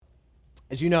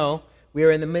As you know, we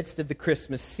are in the midst of the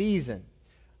Christmas season.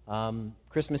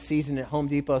 Christmas season at Home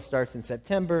Depot starts in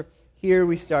September. Here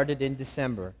we started in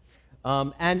December.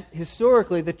 And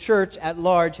historically, the church at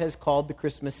large has called the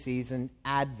Christmas season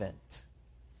Advent.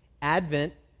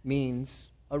 Advent means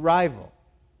arrival.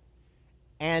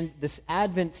 And this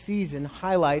Advent season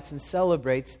highlights and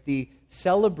celebrates the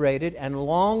celebrated and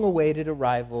long-awaited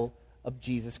arrival of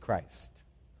Jesus Christ.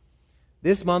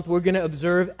 This month, we're going to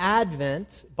observe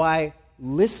Advent by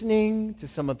listening to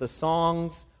some of the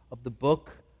songs of the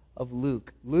book of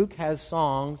Luke. Luke has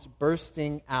songs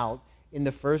bursting out in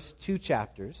the first 2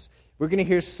 chapters. We're going to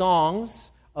hear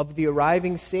songs of the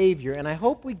arriving Savior, and I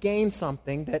hope we gain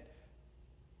something that,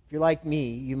 if you're like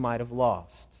me, you might have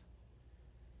lost.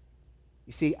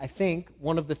 You see, I think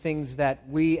one of the things that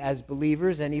we as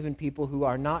believers, and even people who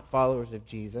are not followers of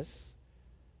Jesus,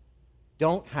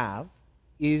 don't have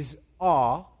is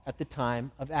awe at the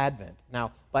time of Advent.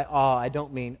 Now, by awe, I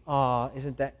don't mean, awe,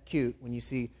 isn't that cute when you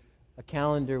see a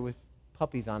calendar with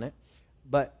puppies on it,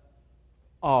 but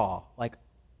awe, like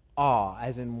awe,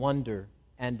 as in wonder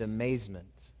and amazement.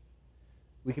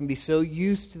 We can be so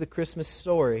used to the Christmas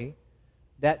story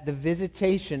that the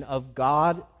visitation of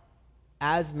God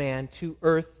as man to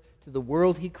earth, to the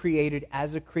world He created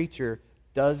as a creature,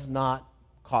 does not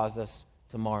cause us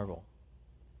to marvel.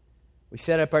 We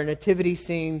set up our nativity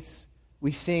scenes,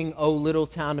 we sing, "O Little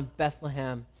Town of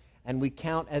Bethlehem," and we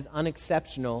count as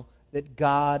unexceptional that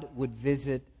God would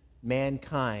visit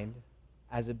mankind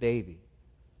as a baby.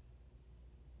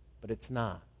 But it's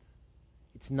not.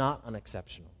 It's not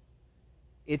unexceptional.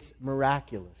 It's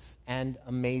miraculous and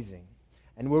amazing.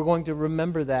 And we're going to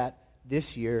remember that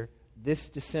this year, this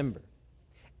December.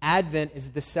 Advent is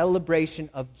the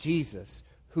celebration of Jesus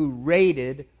who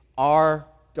raided our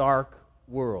dark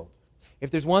world. If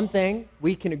there's one thing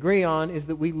we can agree on is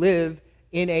that we live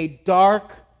in a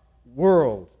dark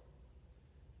world.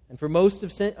 And for most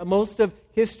of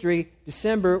history,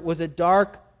 December was a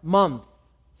dark month.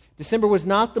 December was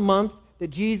not the month that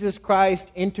Jesus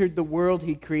Christ entered the world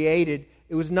He created.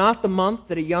 It was not the month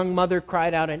that a young mother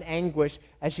cried out in anguish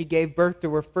as she gave birth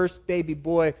to her first baby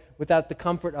boy without the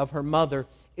comfort of her mother.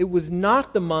 It was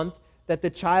not the month that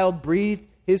the child breathed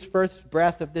his first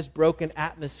breath of this broken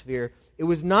atmosphere. It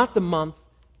was not the month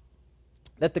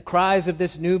that the cries of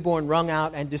this newborn rung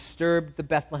out and disturbed the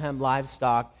Bethlehem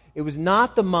livestock. It was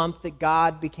not the month that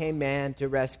God became man to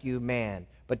rescue man.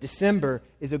 But December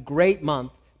is a great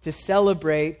month to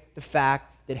celebrate the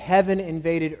fact that heaven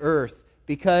invaded earth,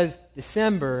 because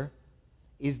December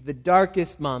is the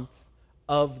darkest month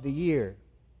of the year.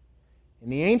 In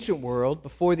the ancient world,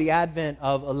 before the advent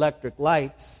of electric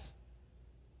lights,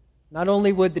 not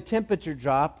only would the temperature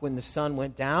drop when the sun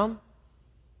went down,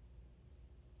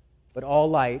 but all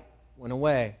light went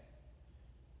away.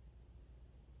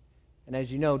 And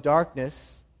as you know,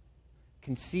 darkness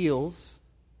conceals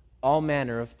all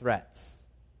manner of threats.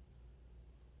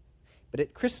 But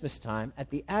at Christmas time, at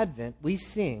the Advent, we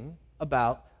sing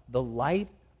about the light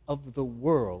of the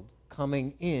world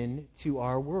coming into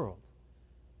our world.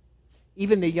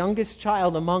 Even the youngest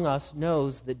child among us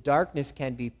knows that darkness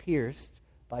can be pierced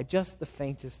by just the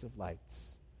faintest of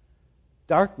lights.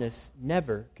 Darkness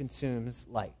never consumes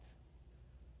light.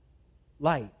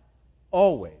 Light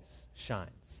always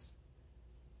shines.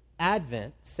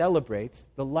 Advent celebrates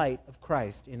the light of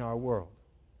Christ in our world.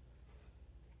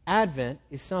 Advent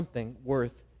is something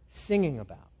worth singing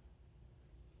about.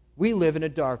 We live in a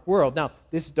dark world. Now,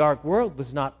 this dark world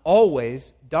was not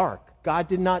always dark. God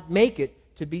did not make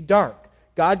it to be dark.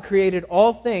 God created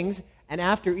all things, and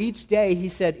after each day, He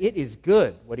said, "It is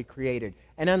good," what He created.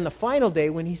 And on the final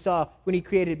day, when He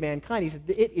created mankind, He said,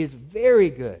 "It is very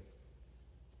good."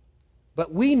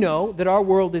 But we know that our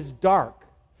world is dark.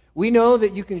 We know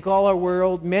that you can call our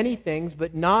world many things,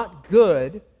 but not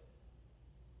good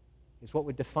is what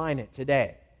would define it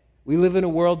today. We live in a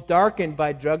world darkened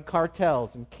by drug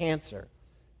cartels and cancer,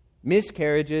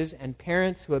 miscarriages and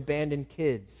parents who abandon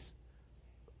kids,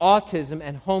 autism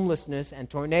and homelessness and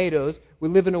tornadoes. We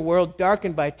live in a world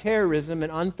darkened by terrorism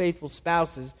and unfaithful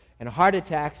spouses and heart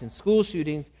attacks and school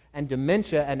shootings and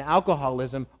dementia and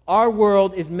alcoholism. Our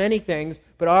world is many things,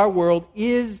 but our world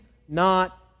is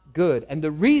not good. And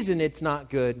the reason it's not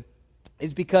good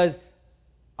is because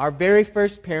our very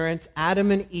first parents,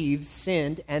 Adam and Eve,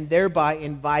 sinned and thereby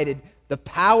invited the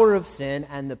power of sin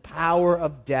and the power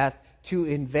of death to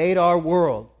invade our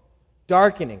world,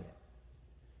 darkening it.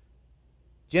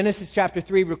 Genesis chapter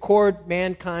 3 records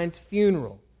mankind's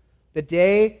funeral, the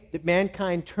day that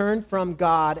mankind turned from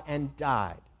God and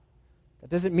died. That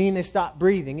doesn't mean they stopped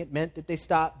breathing. It meant that they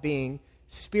stopped being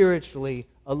spiritually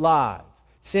alive.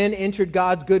 Sin entered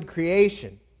God's good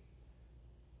creation.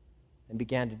 and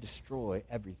began to destroy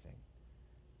everything.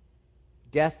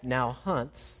 Death now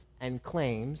hunts and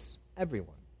claims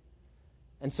everyone.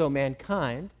 And so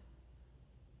mankind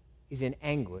is in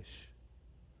anguish,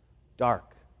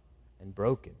 dark and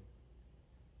broken.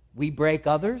 We break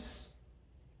others,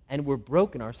 and we're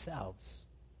broken ourselves.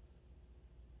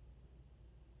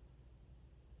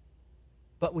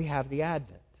 But we have the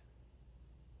Advent.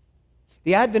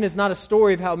 The Advent is not a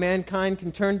story of how mankind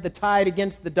can turn the tide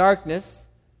against the darkness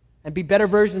and be better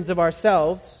versions of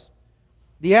ourselves.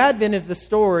 The Advent is the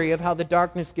story of how the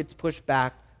darkness gets pushed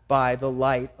back by the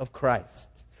light of Christ.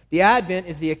 The Advent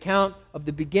is the account of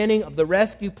the beginning of the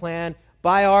rescue plan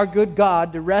by our good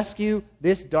God to rescue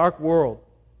this dark world.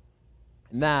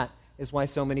 And that is why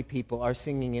so many people are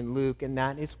singing in Luke, and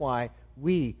that is why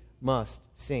we must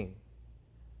sing.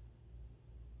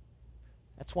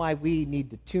 That's why we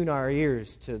need to tune our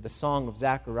ears to the song of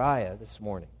Zechariah this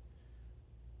morning.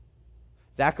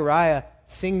 Zechariah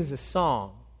sings a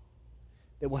song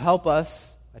that will help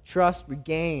us, I trust,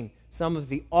 regain some of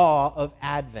the awe of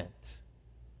Advent.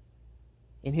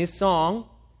 In his song,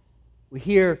 we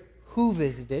hear who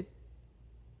visited.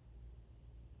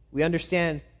 We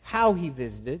understand how he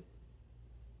visited.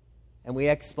 And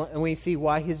we see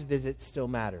why his visit still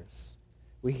matters.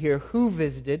 We hear who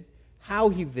visited, how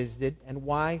he visited, and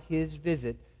why his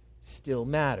visit still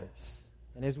matters.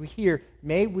 And as we hear,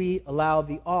 may we allow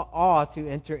the awe to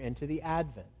enter into the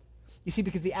Advent. You see,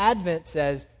 because the Advent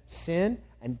says sin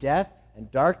and death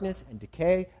and darkness and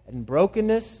decay and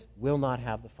brokenness will not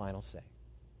have the final say.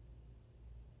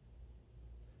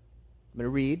 I'm going to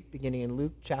read, beginning in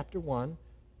Luke chapter 1,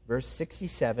 verse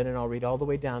 67, and I'll read all the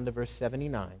way down to verse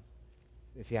 79.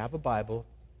 If you have a Bible,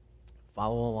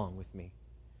 follow along with me.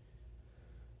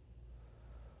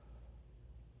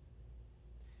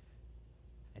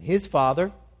 And his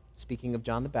father, speaking of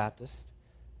John the Baptist,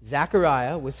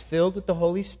 Zechariah, was filled with the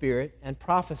Holy Spirit and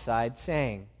prophesied,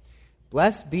 saying,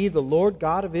 "Blessed be the Lord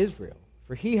God of Israel,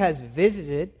 for he has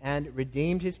visited and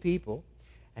redeemed his people,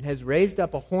 and has raised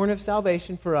up a horn of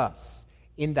salvation for us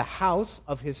in the house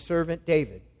of his servant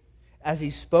David, as he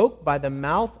spoke by the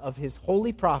mouth of his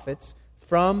holy prophets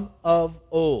from of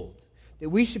old, that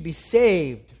we should be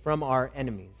saved from our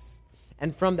enemies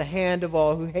and from the hand of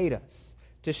all who hate us,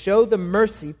 to show the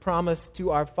mercy promised to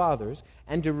our fathers,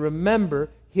 and to remember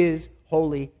his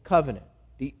holy covenant,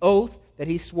 the oath that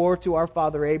he swore to our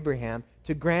father Abraham,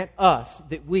 to grant us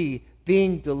that we,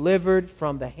 being delivered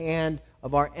from the hand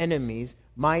of our enemies,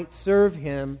 might serve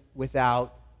him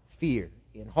without fear,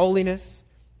 in holiness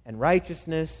and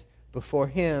righteousness before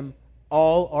him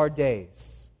all our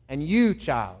days. And you,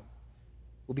 child,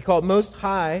 will be called Most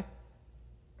High,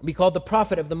 will be called the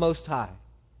prophet of the Most High,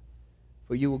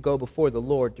 for you will go before the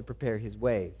Lord to prepare his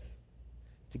ways,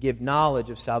 to give knowledge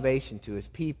of salvation to his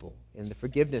people in the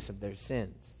forgiveness of their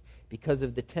sins, because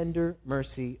of the tender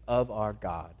mercy of our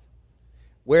God,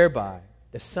 whereby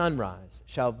the sunrise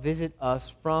shall visit us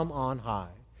from on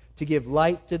high, to give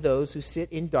light to those who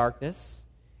sit in darkness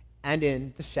and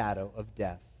in the shadow of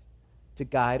death, to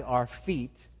guide our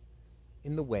feet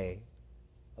in the way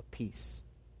of peace."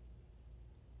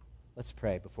 Let's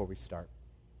pray before we start.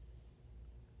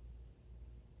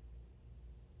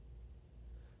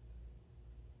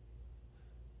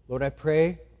 Lord, I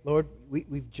pray, Lord,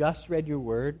 we've just read your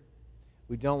word.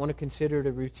 We don't want to consider it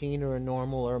a routine or a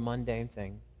normal or a mundane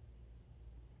thing.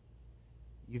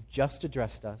 You've just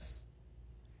addressed us.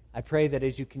 I pray that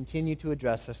as you continue to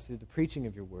address us through the preaching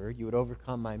of your word, you would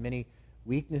overcome my many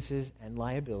weaknesses and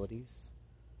liabilities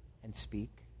and speak.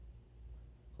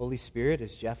 Holy Spirit,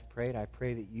 as Jeff prayed, I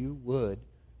pray that you would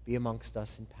be amongst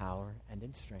us in power and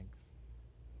in strength.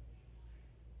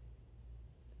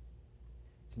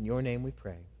 It's in your name we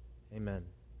pray. Amen.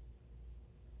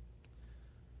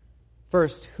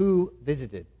 First, who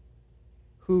visited?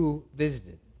 Who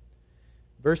visited?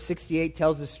 Verse 68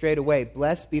 tells us straight away,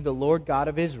 "Blessed be the Lord God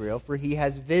of Israel, for he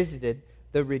has visited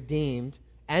the redeemed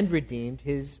and redeemed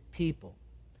his people."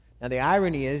 Now the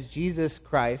irony is Jesus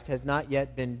Christ has not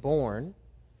yet been born,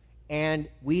 and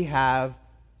we have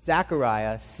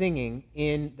Zechariah singing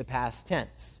in the past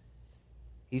tense.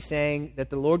 He's saying that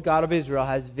the Lord God of Israel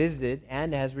has visited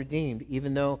and has redeemed,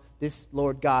 even though this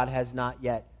Lord God has not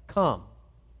yet come.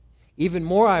 Even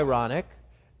more ironic,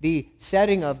 the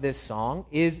setting of this song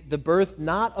is the birth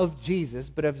not of Jesus,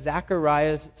 but of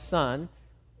Zechariah's son,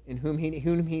 in whom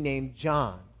he named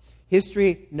John.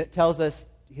 History tells us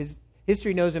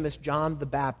history knows him as John the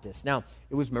Baptist. Now,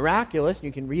 it was miraculous, and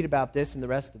you can read about this in the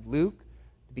rest of Luke,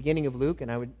 the beginning of Luke, and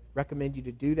I would recommend you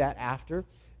to do that after.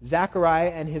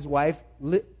 Zechariah and his wife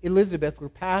Elizabeth were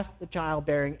past the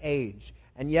childbearing age,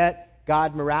 and yet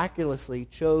God miraculously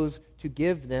chose to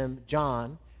give them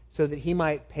John so that he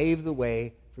might pave the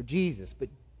way for Jesus. But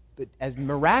as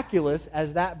miraculous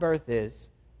as that birth is,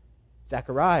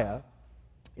 Zechariah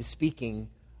is speaking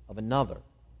of another.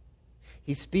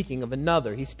 He's speaking of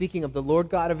another. He's speaking of the Lord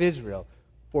God of Israel,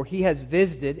 for he has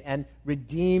visited and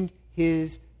redeemed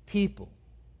his people.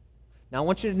 Now, I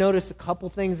want you to notice a couple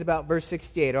things about verse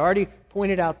 68. I already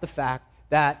pointed out the fact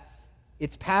that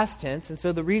it's past tense, and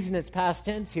so the reason it's past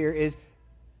tense here is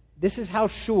this is how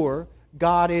sure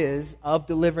God is of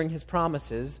delivering his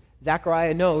promises.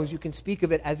 Zechariah knows you can speak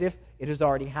of it as if it has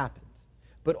already happened.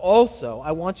 But also,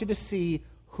 I want you to see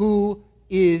who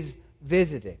is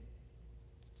visiting.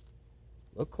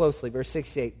 Look closely, verse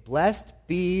 68. Blessed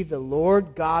be the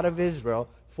Lord God of Israel,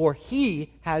 for he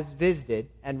has visited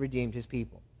and redeemed his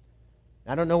people.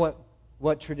 I don't know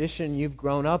what tradition you've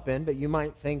grown up in, but you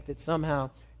might think that somehow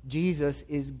Jesus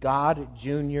is God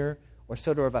Jr. or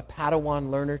sort of a Padawan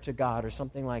learner to God or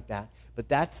something like that. But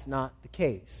that's not the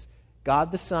case.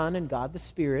 God the Son and God the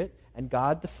Spirit and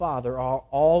God the Father are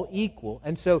all equal.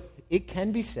 And so it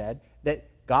can be said that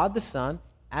God the Son,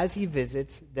 as he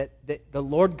visits, that the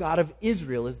Lord God of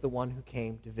Israel is the one who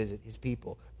came to visit his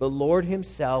people. The Lord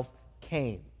himself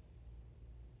came.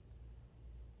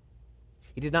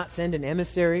 He did not send an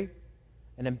emissary,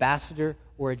 an ambassador,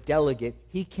 or a delegate.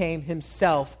 He came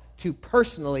himself to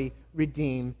personally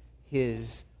redeem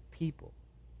his people.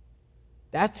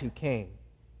 That's who came,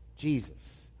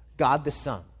 Jesus, God the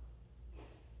Son.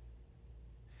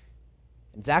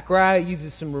 And Zechariah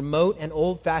uses some remote and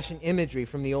old-fashioned imagery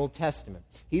from the Old Testament.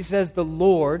 He says the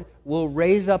Lord will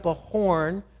raise up a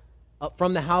horn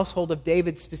from the household of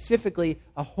David, specifically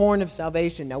a horn of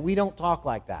salvation. Now, we don't talk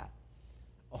like that.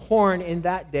 A horn in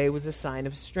that day was a sign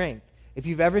of strength. If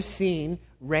you've ever seen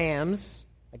rams,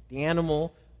 like the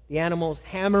animals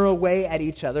hammer away at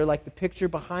each other, like the picture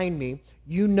behind me,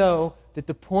 you know that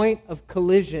the point of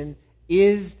collision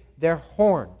is their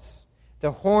horns.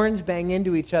 Their horns bang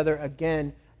into each other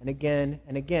again and again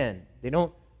and again. They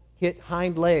don't hit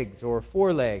hind legs or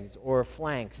forelegs or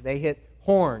flanks. They hit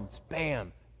horns,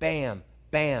 bam, bam,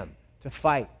 bam, to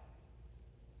fight.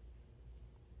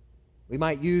 We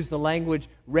might use the language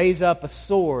raise up a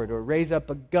sword or raise up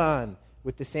a gun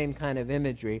with the same kind of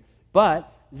imagery.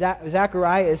 But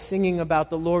Zechariah is singing about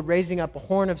the Lord raising up a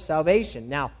horn of salvation.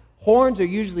 Now, horns are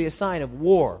usually a sign of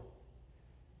war.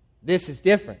 This is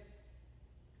different.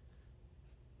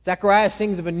 Zechariah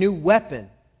sings of a new weapon.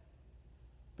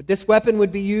 But this weapon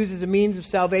would be used as a means of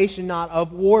salvation, not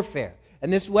of warfare.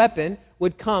 And this weapon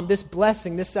would come, this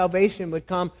blessing, this salvation would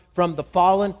come from the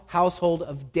fallen household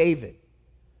of David.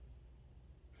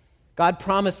 God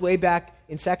promised way back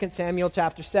in 2 Samuel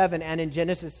chapter 7 and in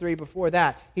Genesis 3 before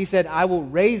that. He said, I will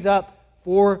raise up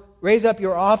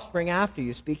your offspring after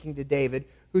you, speaking to David,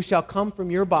 who shall come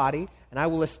from your body, and I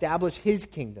will establish his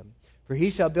kingdom. For he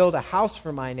shall build a house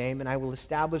for my name, and I will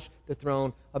establish the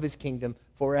throne of his kingdom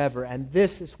forever. And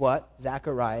this is what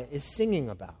Zechariah is singing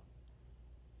about.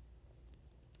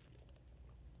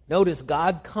 Notice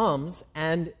God comes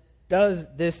and does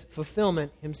this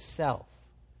fulfillment himself.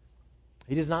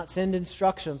 He does not send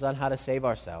instructions on how to save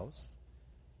ourselves.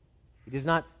 He does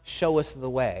not show us the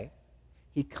way.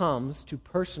 He comes to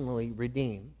personally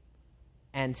redeem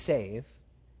and save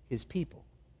his people.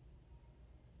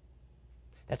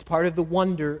 That's part of the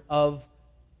wonder of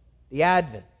the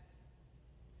Advent,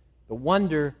 the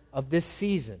wonder of this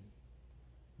season.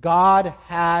 God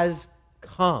has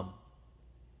come.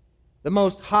 The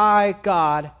Most High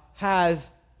God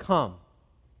has come.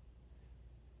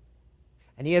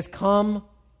 And he has come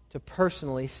to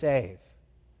personally save.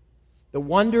 The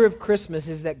wonder of Christmas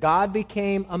is that God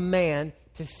became a man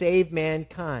to save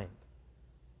mankind.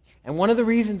 And one of the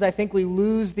reasons I think we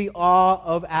lose the awe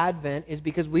of Advent is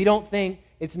because we don't think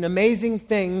it's an amazing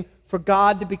thing for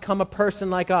God to become a person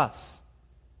like us.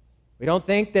 We don't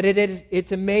think that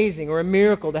it's amazing or a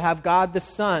miracle to have God the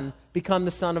Son become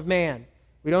the Son of Man.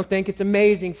 We don't think it's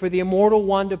amazing for the immortal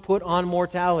one to put on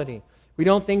mortality. We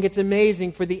don't think it's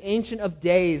amazing for the Ancient of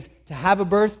Days to have a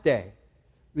birthday.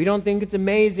 We don't think it's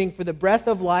amazing for the breath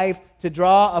of life to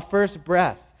draw a first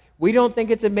breath. We don't think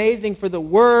it's amazing for the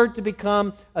Word to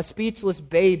become a speechless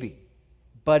baby.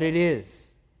 But it is.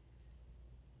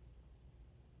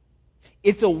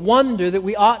 It's a wonder that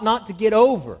we ought not to get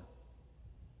over.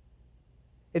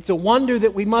 It's a wonder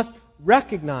that we must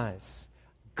recognize.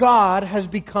 God has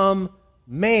become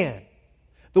man.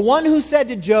 The one who said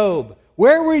to Job,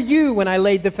 "Where were you when I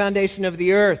laid the foundation of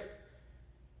the earth?"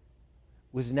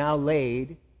 was now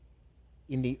laid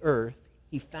in the earth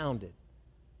he founded.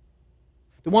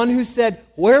 The one who said,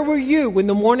 "Where were you when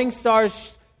the morning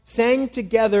stars sang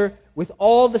together with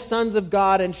all the sons of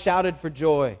God and shouted for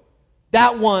joy.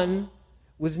 That one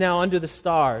was now under the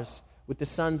stars with the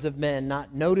sons of men,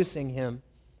 not noticing him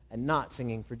and not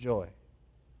singing for joy.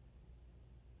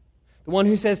 The one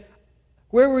who says,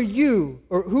 where were you?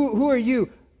 Or who are you?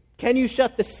 Can you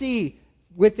shut the sea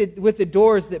with the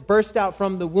doors that burst out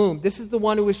from the womb? This is the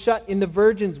one who was shut in the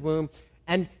virgin's womb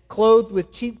and clothed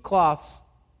with cheap cloths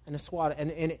and a swaddle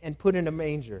and put in a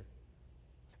manger.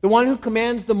 The one who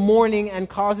commands the morning and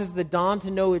causes the dawn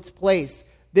to know its place.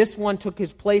 This one took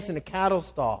his place in a cattle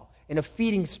stall, in a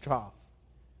feeding trough.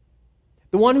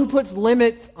 The one who puts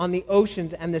limits on the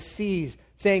oceans and the seas,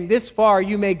 saying, this far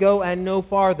you may go and no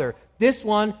farther. This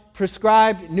one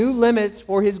prescribed new limits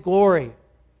for his glory,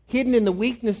 hidden in the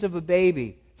weakness of a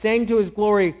baby, saying to his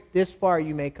glory, this far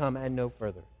you may come and no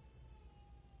further.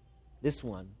 This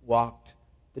one walked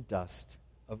the dust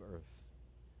of earth.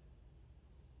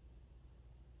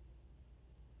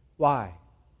 Why?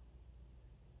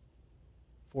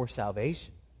 For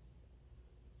salvation.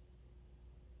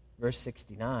 Verse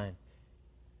 69,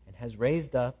 and has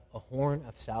raised up a horn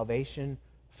of salvation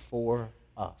for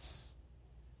us.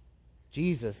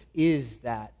 Jesus is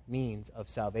that means of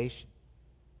salvation.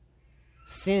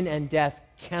 Sin and death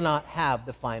cannot have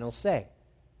the final say.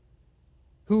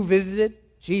 Who visited?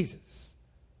 Jesus.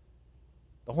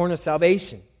 The horn of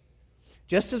salvation.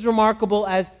 Just as remarkable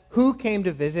as who came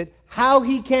to visit, how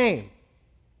he came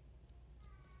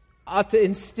ought to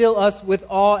instill us with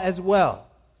awe as well.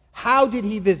 How did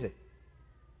he visit?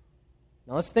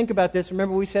 Now let's think about this.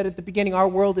 Remember we said at the beginning, our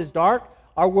world is dark,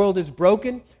 our world is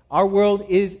broken, our world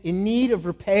is in need of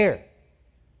repair.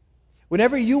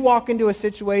 Whenever you walk into a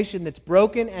situation that's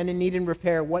broken and in need of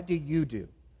repair, what do?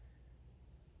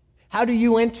 How do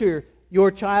you enter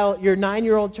your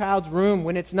 9-year-old child's room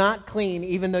when it's not clean,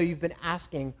 even though you've been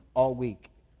asking all week?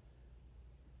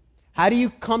 How do you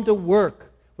come to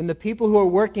work when the people who are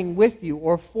working with you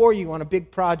or for you on a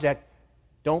big project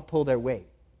don't pull their weight?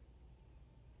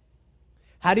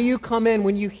 How do you come in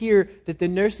when you hear that the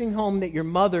nursing home that your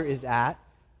mother is at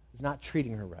is not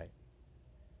treating her right?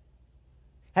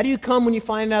 How do you come when you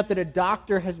find out that a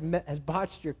doctor has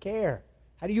botched your care?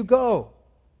 How do you go?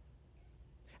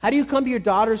 How do you come to your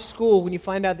daughter's school when you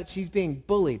find out that she's being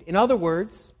bullied? In other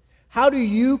words, how do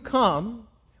you come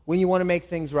when you want to make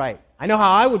things right? I know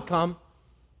how I would come.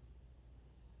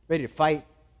 Ready to fight.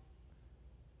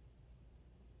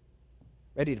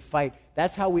 Ready to fight.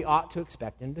 That's how we ought to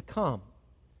expect him to come.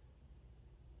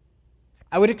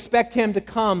 I would expect him to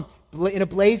come in a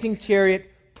blazing chariot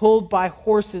pulled by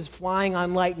horses flying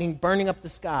on lightning, burning up the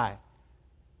sky.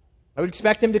 I would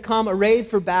expect him to come arrayed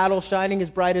for battle, shining as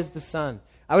bright as the sun.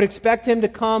 I would expect him to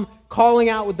come calling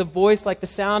out with the voice like the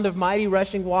sound of mighty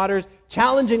rushing waters,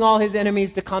 challenging all his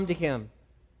enemies to come to him.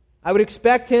 I would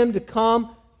expect him to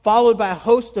come followed by a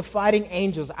host of fighting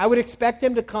angels. I would expect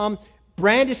him to come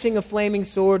brandishing a flaming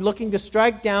sword, looking to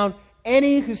strike down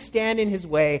any who stand in his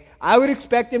way. I would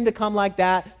expect him to come like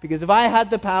that, because if I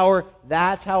had the power,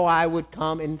 that's how I would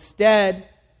come. Instead,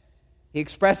 he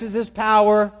expresses his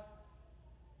power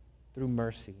through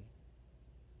mercy.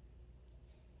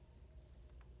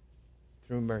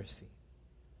 Through mercy.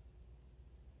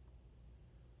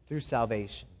 Through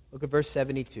salvation. Look at verse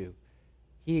 72.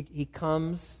 He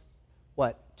comes,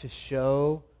 what? To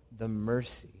show the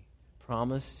mercy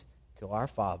promised to our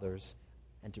fathers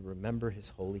and to remember his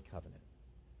holy covenant.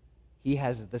 He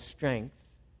has the strength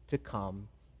to come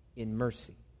in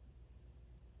mercy.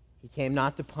 He came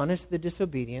not to punish the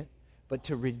disobedient, but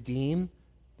to redeem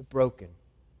the broken.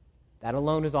 That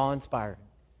alone is awe-inspiring.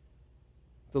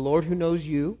 The Lord who knows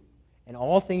you and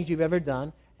all things you've ever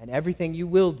done and everything you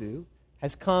will do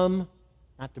has come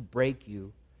not to break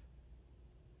you,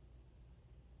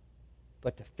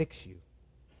 but to fix you,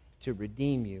 to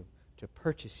redeem you, to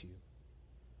purchase you.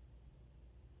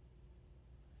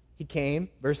 He came,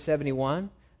 verse 71,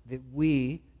 that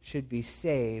we should be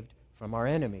saved from our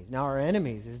enemies. Now, our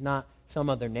enemies is not some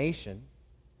other nation,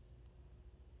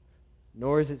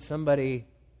 nor is it somebody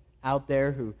out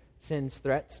there who sends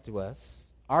threats to us.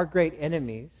 Our great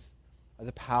enemies are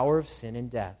the power of sin and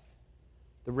death.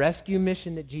 The rescue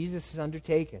mission that Jesus has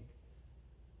undertaken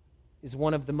is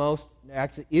the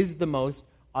most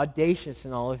audacious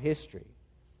in all of history.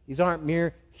 These aren't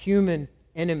mere human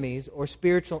enemies or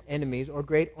spiritual enemies or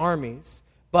great armies,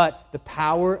 but the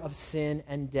power of sin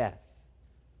and death.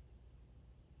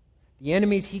 The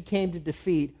enemies he came to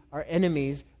defeat are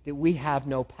enemies that we have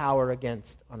no power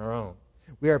against on our own.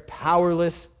 We are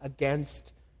powerless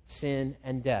against sin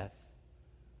and death.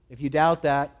 If you doubt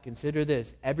that, consider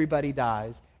this: everybody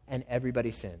dies and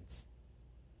everybody sins.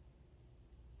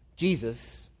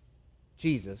 Jesus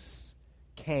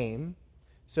came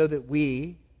so that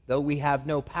we, though we have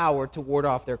no power to ward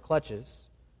off their clutches,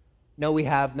 no, we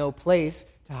have no place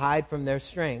to hide from their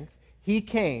strength, he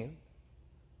came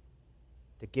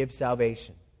to give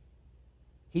salvation.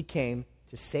 He came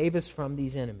to save us from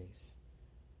these enemies.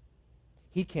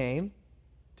 He came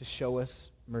to show us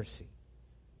mercy.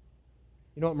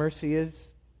 You know what mercy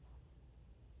is?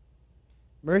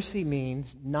 Mercy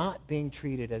means not being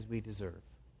treated as we deserve.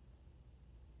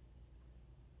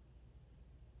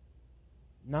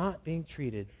 Not being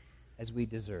treated as we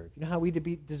deserve. You know how we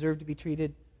deserve to be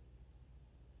treated?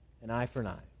 An eye for an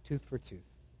eye, tooth for tooth.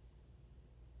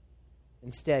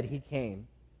 Instead, he came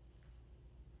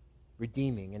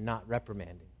redeeming and not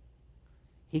reprimanding.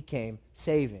 He came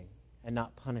saving and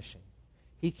not punishing.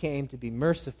 He came to be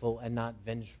merciful and not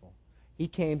vengeful. He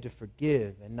came to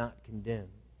forgive and not condemn.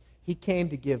 He came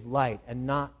to give light and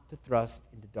not to thrust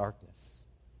into darkness.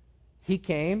 He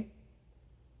came,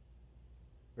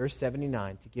 verse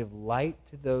 79, to give light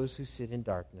to those who sit in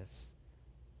darkness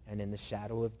and in the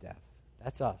shadow of death.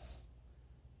 That's us.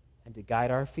 And to guide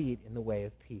our feet in the way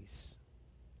of peace.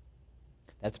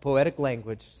 That's poetic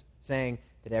language saying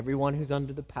that everyone who's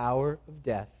under the power of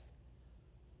death,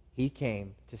 he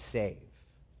came to save.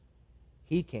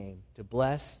 He came to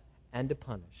bless and to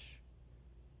punish.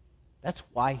 That's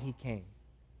why he came.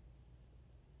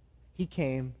 He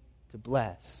came to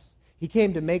bless. He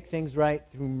came to make things right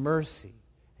through mercy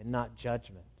and not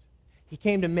judgment. He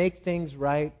came to make things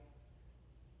right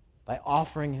by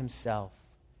offering himself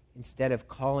instead of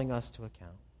calling us to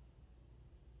account.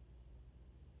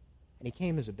 And he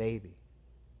came as a baby.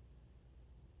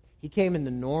 He came in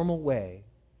the normal way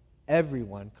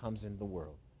everyone comes into the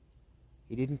world.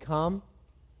 He didn't come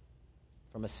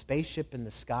from a spaceship in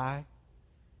the sky.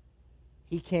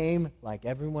 He came like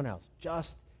everyone else,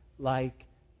 just like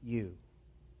you.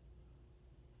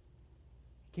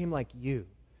 He came like you.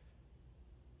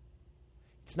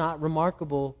 It's not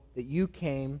remarkable that you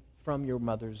came from your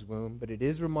mother's womb, but it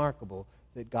is remarkable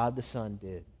that God the Son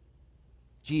did.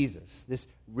 Jesus, this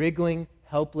wriggling,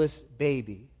 helpless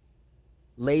baby,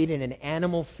 laid in an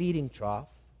animal feeding trough,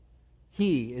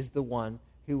 he is the one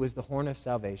who was the horn of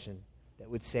salvation that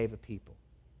would save a people.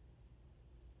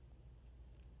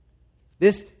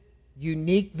 This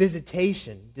unique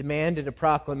visitation demanded a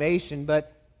proclamation,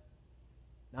 but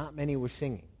not many were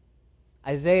singing.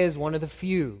 Isaiah is one of the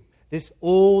few. This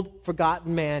old,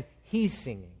 forgotten man, he's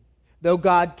singing. Though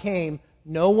God came,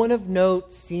 no one of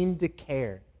note seemed to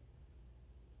care.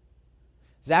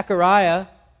 Zechariah,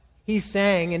 he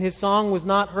sang, and his song was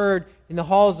not heard in the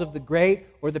halls of the great,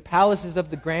 or the palaces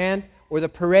of the grand, or the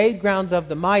parade grounds of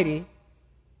the mighty.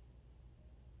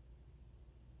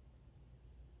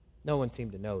 No one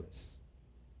seemed to notice.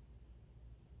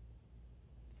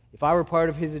 If I were part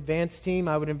of his advance team,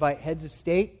 I would invite heads of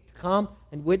state to come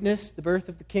and witness the birth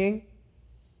of the king.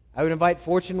 I would invite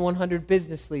Fortune 100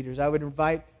 business leaders. I would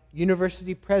invite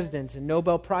university presidents and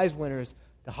Nobel Prize winners,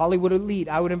 the Hollywood elite.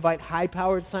 I would invite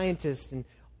high-powered scientists and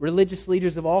religious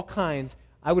leaders of all kinds.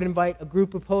 I would invite a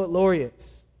group of poet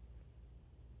laureates.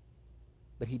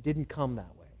 But he didn't come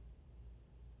that way.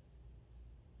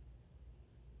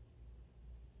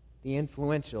 The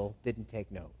influential didn't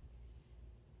take note.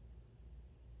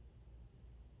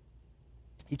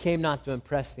 He came not to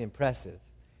impress the impressive.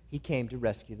 He came to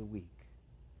rescue the weak.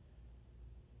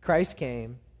 Christ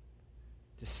came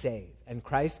to save, and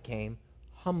Christ came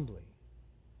humbly.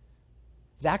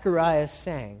 Zechariah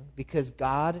sang because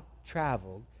God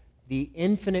traveled the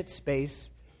infinite space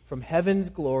from heaven's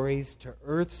glories to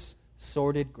earth's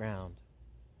sordid ground.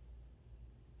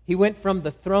 He went from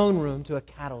the throne room to a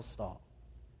cattle stall.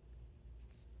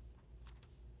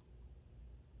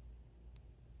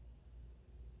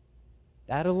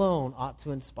 That alone ought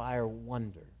to inspire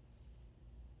wonder.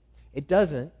 It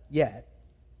doesn't yet.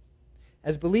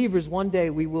 As believers, one day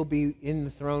we will be in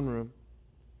the throne room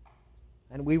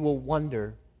and we will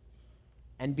wonder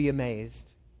and be amazed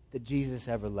that Jesus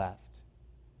ever left.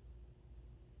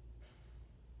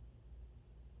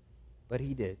 But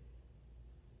he did.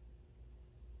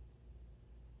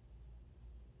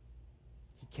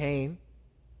 He came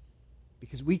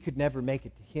because we could never make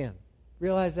it to him.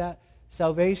 Realize that?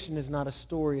 Salvation is not a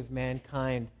story of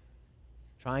mankind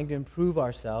trying to improve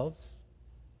ourselves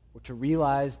or to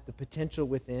realize the potential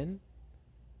within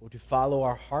or to follow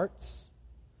our hearts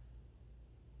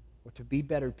or to be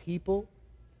better people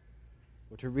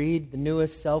or to read the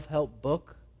newest self-help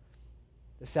book.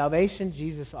 The salvation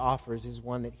Jesus offers is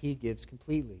one that he gives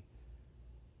completely.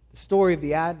 The story of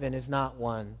the Advent is not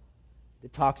one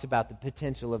that talks about the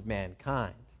potential of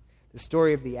mankind. The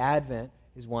story of the Advent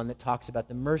is one that talks about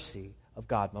the mercy of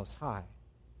God Most High.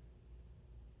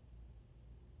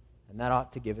 And that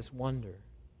ought to give us wonder.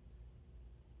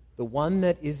 The one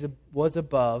that was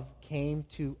above came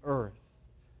to earth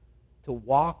to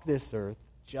walk this earth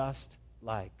just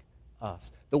like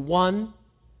us. The one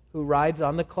who rides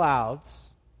on the clouds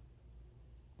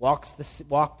walked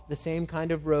the same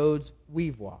kind of roads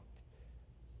we've walked.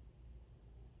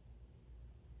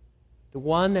 The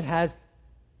one that has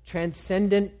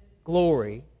transcendent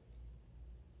glory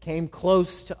came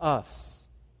close to us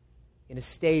in a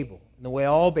stable, in the way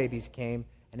all babies came,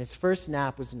 and his first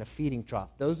nap was in a feeding trough.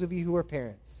 Those of you who are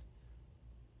parents,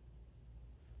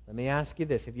 let me ask you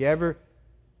this. Have you ever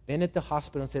been at the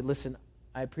hospital and said, listen,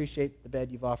 I appreciate the bed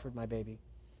you've offered my baby,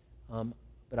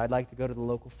 but I'd like to go to the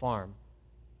local farm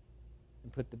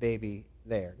and put the baby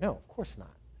there? No, of course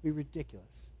not. It'd be ridiculous.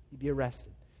 You'd be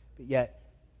arrested. But yet,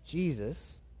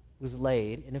 Jesus was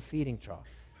laid in a feeding trough.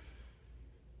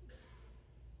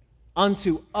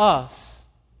 Unto us,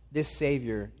 this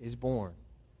Savior is born.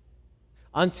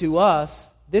 Unto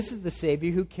us, this is the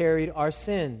Savior who carried our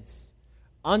sins.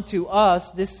 Unto us,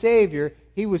 this Savior,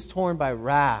 he was torn by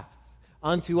wrath.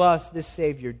 Unto us, this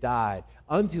Savior died.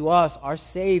 Unto us, our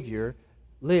Savior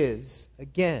lives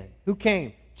again. Who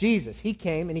came? Jesus. He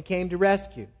came, and he came to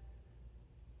rescue.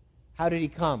 How did he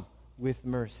come? With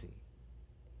mercy.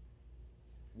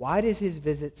 Why does his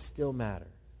visit still matter?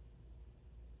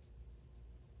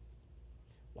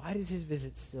 Why does his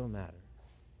visit still matter?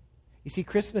 You see,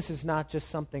 Christmas is not just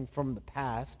something from the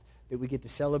past that we get to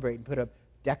celebrate and put up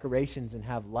decorations and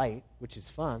have light, which is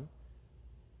fun.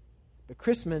 But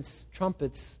Christmas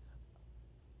trumpets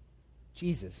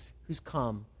Jesus, who's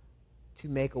come to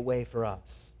make a way for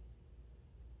us.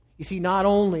 You see, not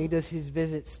only does his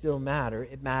visit still matter,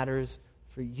 it matters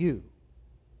for you.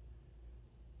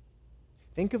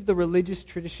 Think of the religious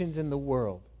traditions in the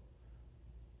world.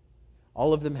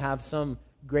 All of them have some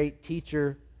great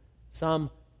teacher, some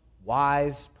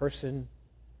wise person,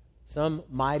 some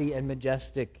mighty and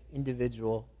majestic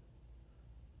individual.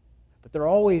 But they're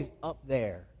always up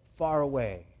there, far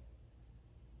away,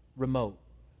 remote.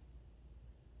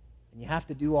 And you have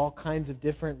to do all kinds of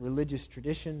different religious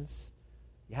traditions.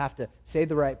 You have to say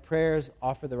the right prayers,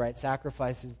 offer the right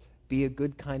sacrifices, be a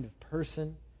good kind of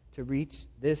person to reach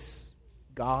this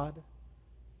God.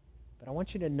 But I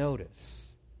want you to notice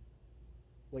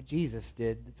what Jesus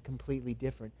did that's completely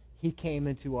different. He came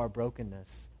into our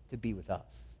brokenness to be with us.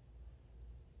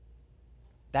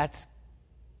 That's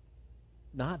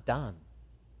not done.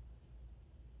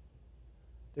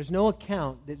 There's no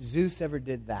account that Zeus ever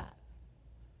did that.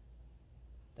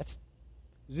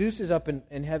 Zeus is up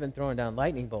in heaven throwing down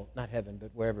lightning bolts. Not heaven,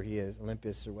 but wherever he is,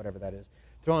 Olympus or whatever that is,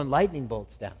 throwing lightning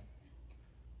bolts down.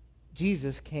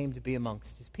 Jesus came to be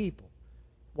amongst his people.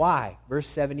 Why? Verse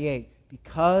 78,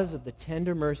 because of the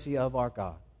tender mercy of our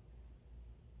God,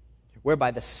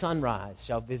 whereby the sunrise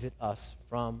shall visit us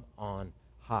from on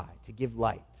high, to give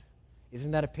light.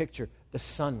 Isn't that a picture? The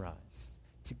sunrise,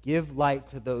 to give light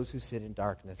to those who sit in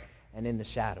darkness and in the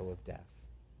shadow of death.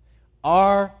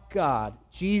 Our God,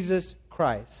 Jesus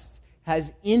Christ,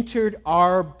 has entered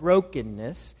our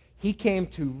brokenness. He came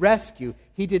to rescue.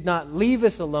 He did not leave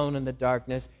us alone in the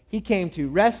darkness. He came to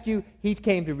rescue. He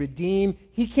came to redeem.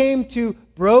 He came to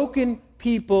broken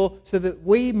people so that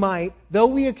we might, though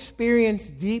we experience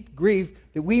deep grief,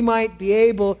 that we might be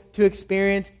able to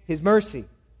experience his mercy.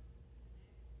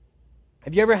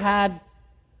 Have you ever had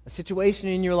a situation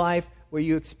in your life where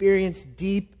you experience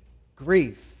deep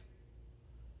grief?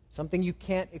 Something you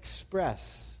can't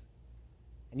express.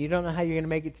 And you don't know how you're going to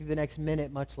make it through the next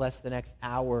minute, much less the next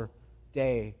hour,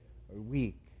 day, or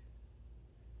week.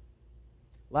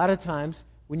 A lot of times,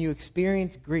 when you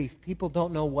experience grief, people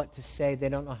don't know what to say. They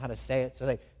don't know how to say it, so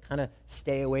they kind of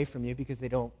stay away from you because they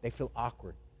feel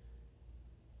awkward.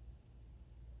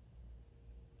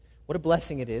 What a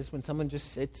blessing it is when someone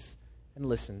just sits and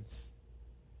listens,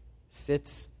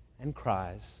 sits and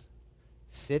cries,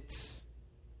 sits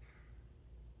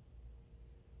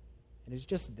and is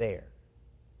just there.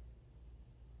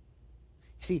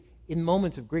 You see, in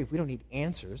moments of grief, we don't need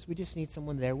answers. We just need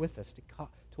someone there with us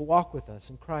to walk with us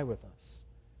and cry with us.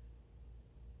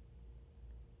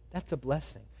 That's a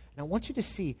blessing. And I want you to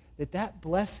see that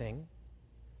blessing,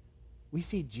 we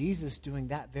see Jesus doing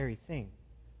that very thing.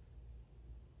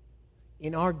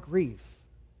 In our grief,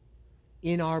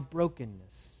 in our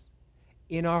brokenness,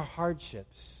 in our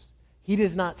hardships, he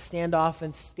does not stand off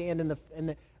and stand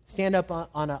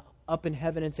up up in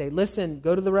heaven and say, listen,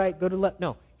 go to the right, go to the left.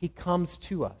 No, he comes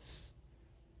to us.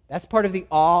 That's part of the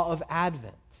awe of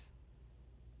Advent.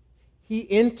 He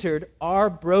entered our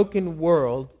broken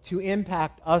world to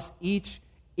impact us each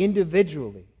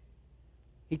individually.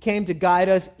 He came to guide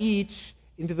us each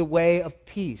into the way of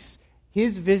peace.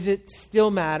 His visit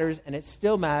still matters, and it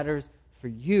still matters for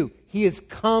you. He has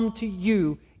come to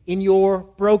you in your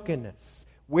brokenness.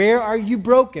 Where are you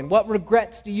broken? What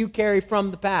regrets do you carry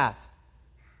from the past?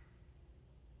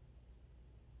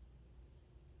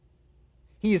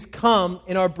 He has come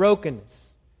in our brokenness.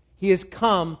 He has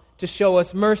come to show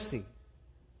us mercy.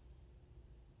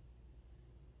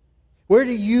 Where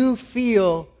do you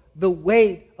feel the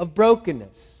weight of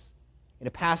brokenness? In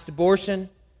a past abortion?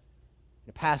 In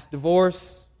a past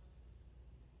divorce?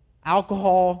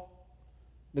 Alcohol?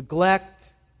 Neglect?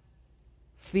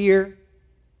 Fear?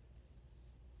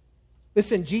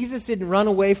 Listen, Jesus didn't run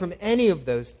away from any of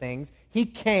those things. He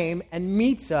came and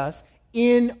meets us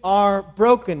in our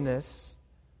brokenness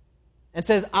and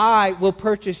says, I will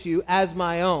purchase you as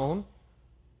my own.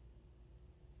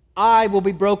 I will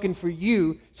be broken for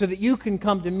you so that you can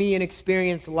come to me and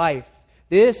experience life.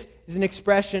 This is an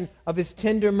expression of His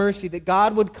tender mercy, that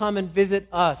God would come and visit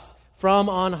us from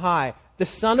on high. The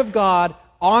Son of God,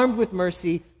 armed with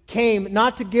mercy, came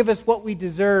not to give us what we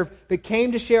deserve, but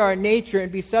came to share our nature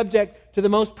and be subject to the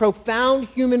most profound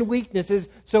human weaknesses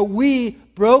so we,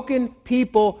 broken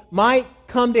people, might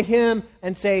come to Him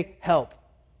and say, help.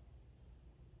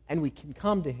 And we can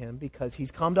come to Him because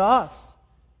He's come to us.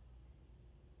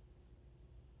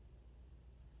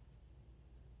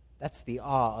 That's the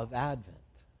awe of Advent.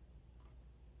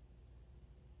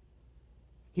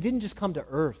 He didn't just come to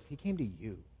earth, He came to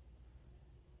you.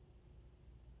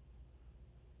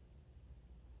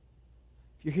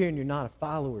 If you're here and you're not a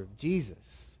follower of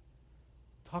Jesus,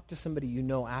 talk to somebody you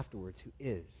know afterwards who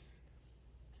is.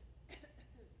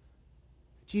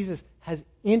 Jesus has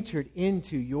entered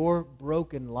into your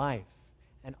broken life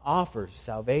and offers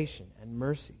salvation and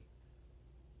mercy.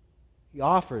 He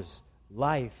offers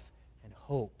life and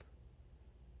hope.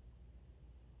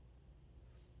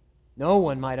 No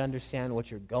one might understand what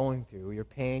you're going through, your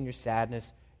pain, your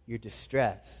sadness, your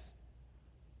distress.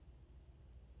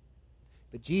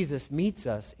 But Jesus meets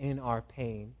us in our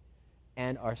pain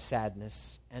and our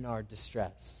sadness and our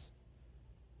distress.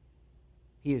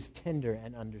 He is tender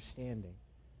and understanding.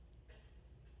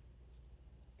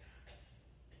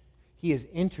 He has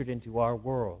entered into our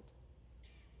world.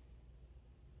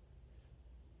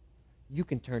 You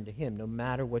can turn to Him no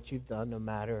matter what you've done, no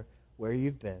matter where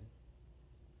you've been,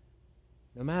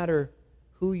 no matter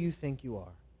who you think you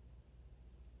are.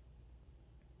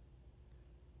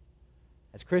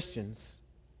 As Christians,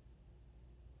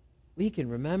 we can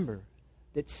remember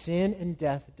that sin and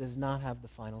death does not have the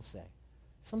final say.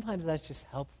 Sometimes that's just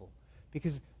helpful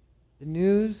because the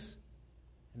news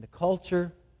and the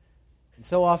culture, and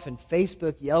so often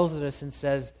Facebook yells at us and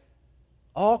says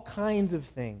all kinds of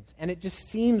things, and it just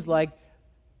seems like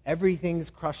everything's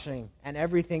crushing and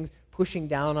everything's pushing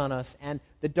down on us, and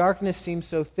the darkness seems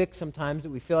so thick sometimes that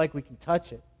we feel like we can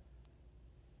touch it.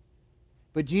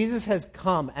 But Jesus has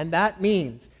come, and that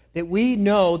means that we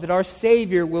know that our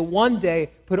Savior will one day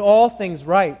put all things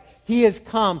right. He has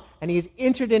come, and He has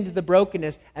entered into the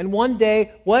brokenness, and one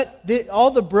day,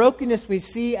 all the brokenness we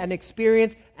see and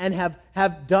experience and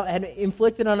have done and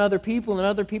inflicted on other people, and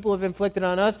other people have inflicted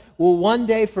on us, will one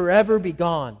day forever be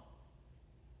gone.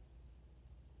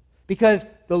 Because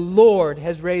the Lord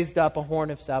has raised up a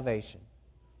horn of salvation,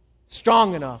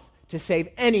 strong enough to save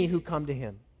any who come to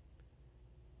Him.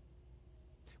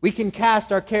 We can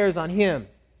cast our cares on Him.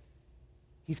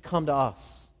 He's come to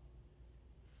us.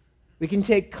 We can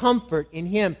take comfort in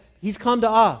Him. He's come to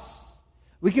us.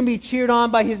 We can be cheered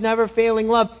on by His never-failing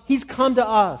love. He's come to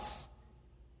us.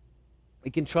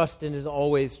 We can trust in His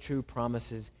always true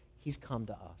promises. He's come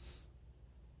to us.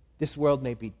 This world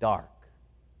may be dark,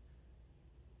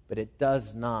 but that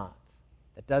does not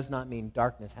mean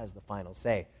darkness has the final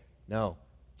say. No,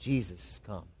 Jesus has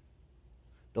come.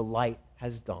 The light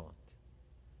has dawned.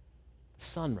 The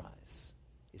sunrise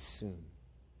is soon.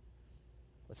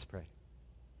 Let's pray.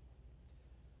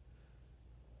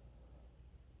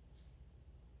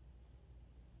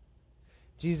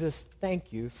 Jesus,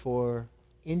 thank You for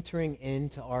entering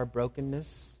into our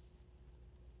brokenness,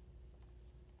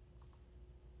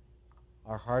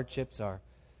 our hardships, our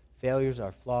failures,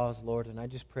 our flaws, Lord. And I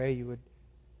just pray You would,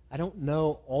 I don't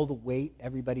know all the weight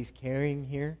everybody's carrying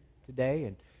here today.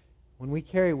 And when we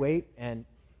carry weight and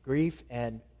grief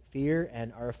and fear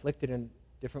and are afflicted in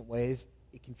different ways,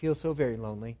 it can feel so very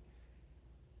lonely.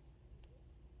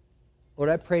 Lord,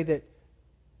 I pray that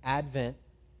Advent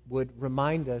would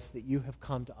remind us that You have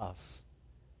come to us.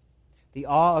 The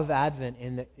awe of Advent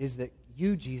is that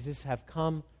You, Jesus, have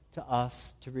come to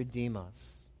us to redeem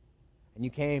us. And You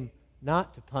came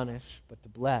not to punish, but to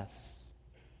bless.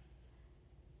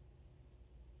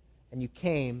 And You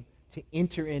came to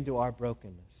enter into our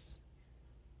brokenness.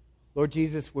 Lord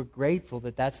Jesus, we're grateful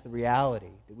that that's the reality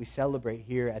that we celebrate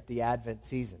here at the Advent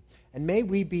season. And may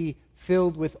we be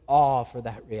filled with awe for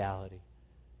that reality.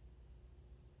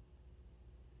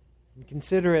 And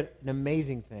consider it an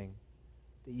amazing thing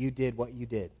that you did what you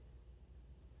did.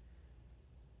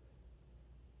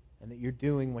 And that you're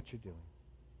doing what you're doing.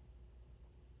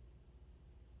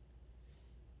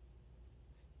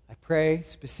 I pray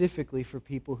specifically for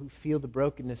people who feel the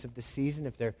brokenness of the season,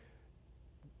 if they're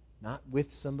not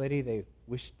with somebody they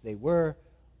wished they were,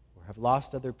 or have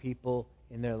lost other people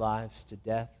in their lives to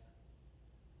death,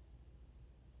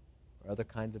 or other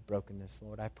kinds of brokenness.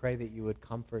 Lord, I pray that you would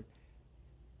comfort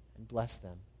and bless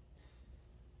them.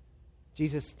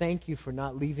 Jesus, thank you for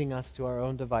not leaving us to our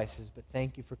own devices, but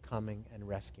thank you for coming and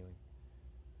rescuing.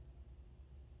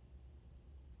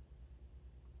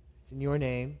 It's in your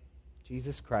name,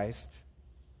 Jesus Christ,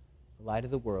 the light of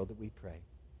the world, that we pray.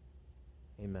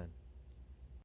 Amen.